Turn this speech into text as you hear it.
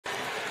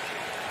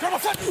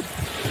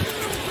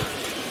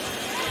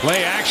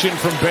Play action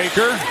from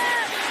Baker.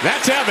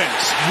 That's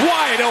Evans,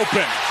 wide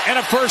open, and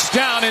a first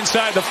down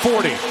inside the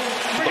 40.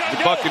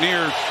 The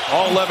Buccaneers,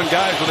 all 11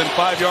 guys within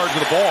 5 yards of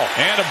the ball.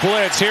 And a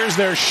blitz. Here's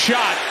their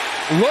shot.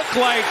 Looked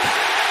like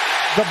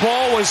the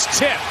ball was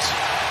tipped.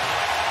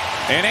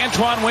 And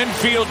Antoine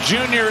Winfield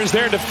Jr. is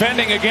there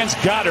defending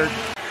against Goddard.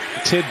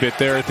 Tidbit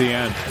there at the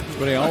end.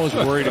 But he always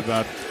worried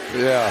about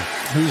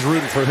who's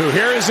rooting for who.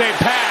 Here is a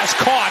pass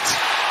caught.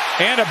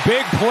 And a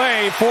big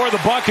play for the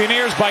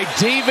Buccaneers by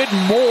David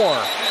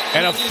Moore.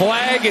 And a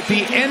flag at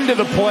the end of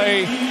the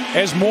play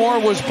as Moore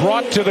was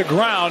brought to the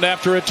ground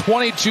after a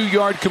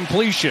 22-yard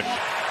completion.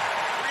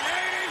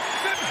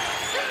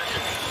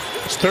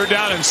 It's 3rd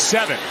down and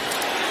 7.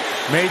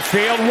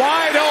 Mayfield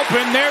wide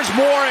open. There's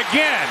Moore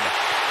again.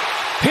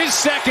 His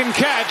second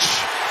catch.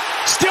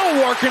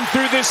 Still working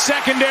through this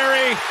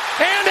secondary.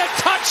 And a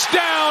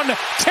touchdown,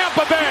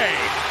 Tampa Bay.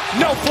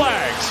 No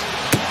flags.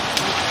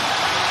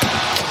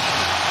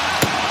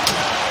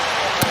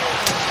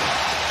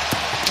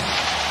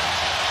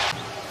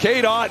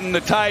 Cade Otton,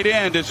 the tight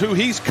end, is who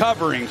he's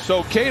covering.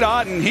 So Cade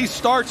Otton, he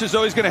starts as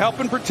though he's going to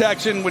help in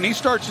protection. When he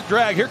starts to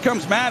drag, here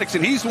comes Maddox,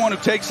 and he's the one who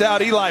takes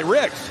out Eli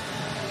Ricks.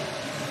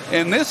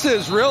 And this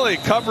is really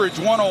coverage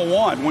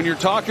 101. When you're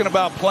talking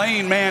about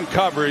playing man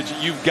coverage,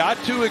 you've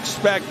got to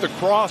expect the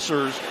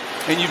crossers,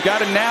 and you've got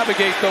to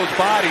navigate those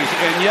bodies.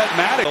 And yet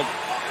Maddox,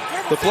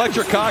 the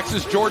Fletcher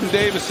Coxes, Jordan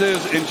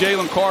Davises, and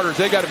Jalen Carters,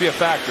 they got to be a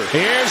factor.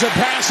 Here's a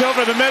pass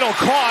over the middle,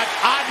 caught.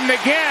 Otton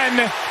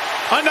again.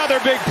 Another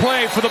big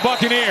play for the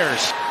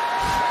Buccaneers.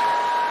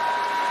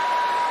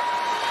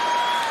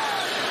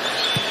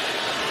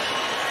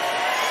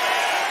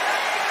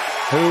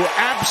 Who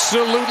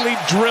absolutely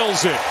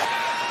drills it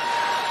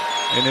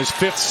in his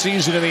 5th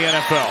season in the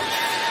NFL.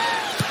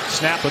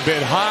 Snap a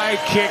bit high,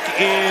 kick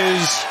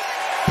is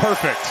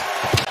perfect.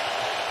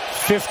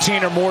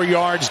 15 or more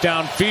yards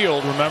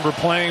downfield. Remember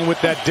playing with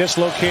that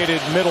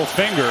dislocated middle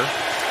finger.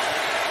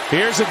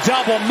 Here's a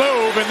double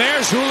move, and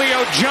there's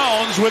Julio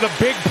Jones with a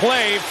big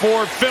play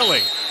for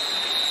Philly.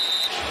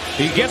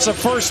 He gets a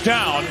first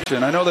down.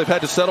 And I know they've had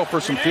to settle for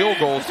some field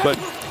goals, but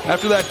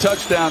after that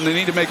touchdown, they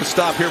need to make a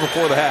stop here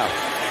before the half.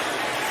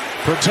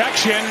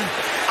 Protection.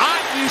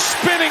 Otton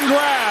spinning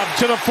grab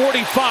to the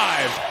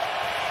 45.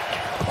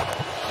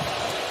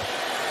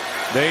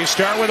 They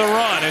start with a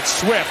run. It's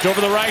Swift over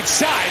the right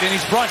side, and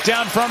he's brought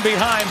down from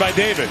behind by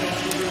David.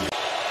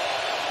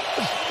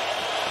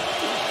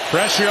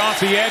 Pressure off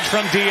the edge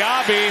from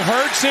Diaby.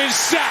 Hurts is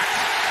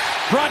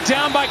sacked. Brought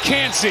down by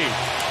Cansey.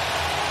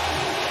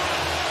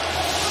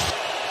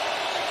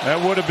 That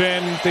would have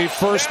been the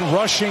first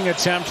rushing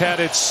attempt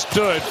had it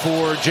stood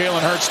for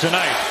Jalen Hurts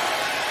tonight.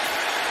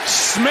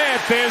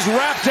 Smith is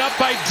wrapped up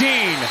by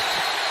Dean.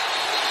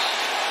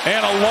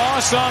 And a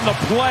loss on the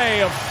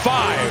play of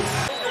 5.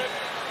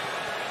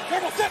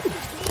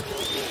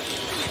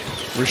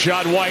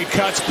 Rachaad White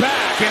cuts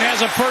back and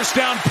has a first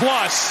down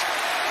plus.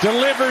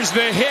 Delivers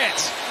the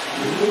hit.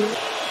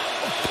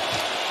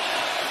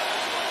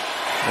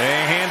 They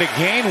hand to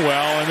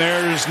Gainwell, and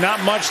there's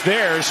not much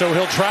there, so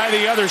he'll try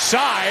the other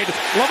side.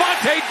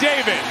 Lavonte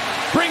David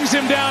brings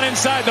him down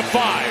inside the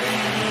 5.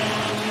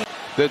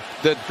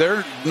 That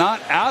they're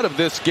not out of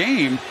this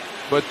game,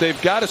 but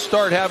they've got to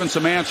start having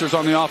some answers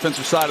on the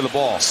offensive side of the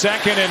ball.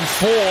 2nd and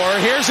 4.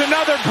 Here's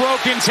another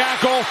broken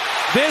tackle.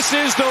 This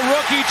is the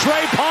rookie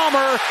Trey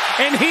Palmer,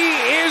 and he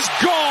is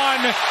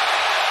gone.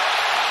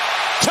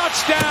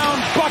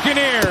 Touchdown,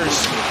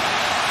 Buccaneers.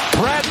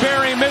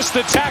 Bradbury missed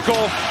the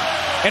tackle,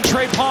 and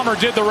Trey Palmer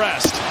did the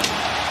rest.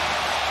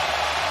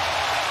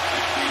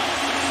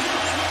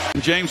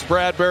 James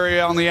Bradbury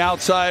on the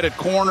outside at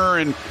corner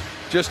and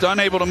just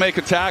unable to make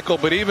a tackle.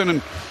 But even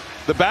in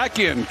the back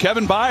end,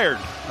 Kevin Byard,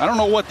 I don't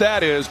know what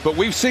that is, but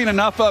we've seen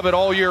enough of it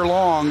all year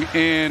long.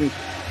 And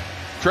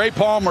Trey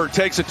Palmer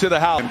takes it to the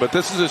house. But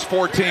this is his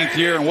 14th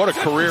year, and what a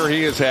career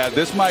he has had.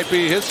 This might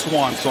be his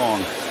swan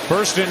song.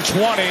 1st and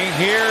 20.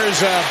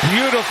 Here's a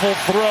beautiful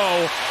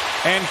throw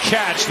and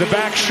catch. The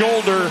back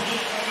shoulder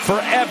for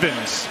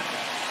Evans.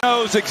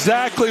 Knows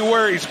exactly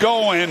where he's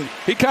going.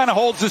 He kind of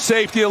holds the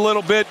safety a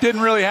little bit.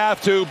 Didn't really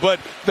have to, but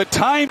the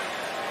time.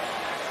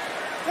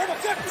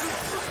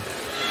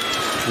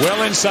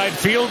 Well inside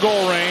field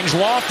goal range.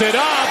 Lofted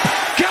up.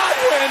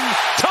 Godwin.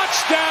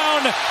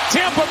 Touchdown,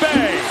 Tampa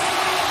Bay.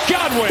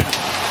 Godwin.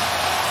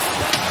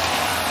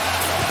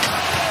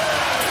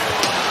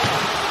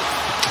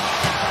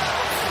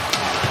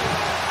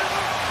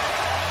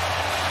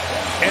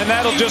 And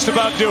that'll just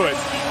about do it.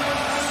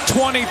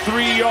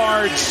 23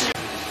 yards.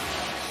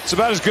 It's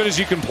about as good as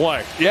you can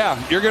play. Yeah,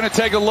 you're going to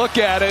take a look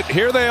at it.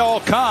 Here they all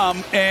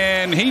come,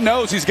 and he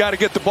knows he's got to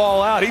get the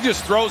ball out. He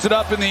just throws it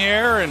up in the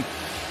air and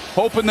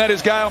hoping that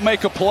his guy will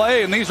make a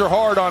play, and these are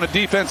hard on a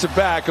defensive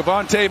back.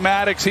 Avonte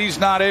Maddox, he's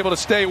not able to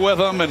stay with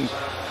them, and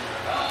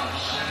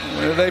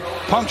they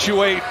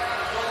punctuate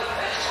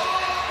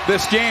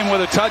this game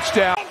with a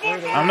touchdown.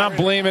 I'm not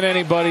blaming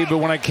anybody, but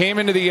when I came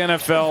into the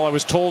NFL, I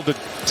was told to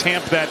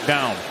tamp that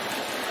down.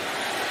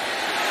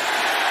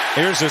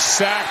 Here's a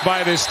sack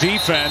by this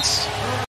defense.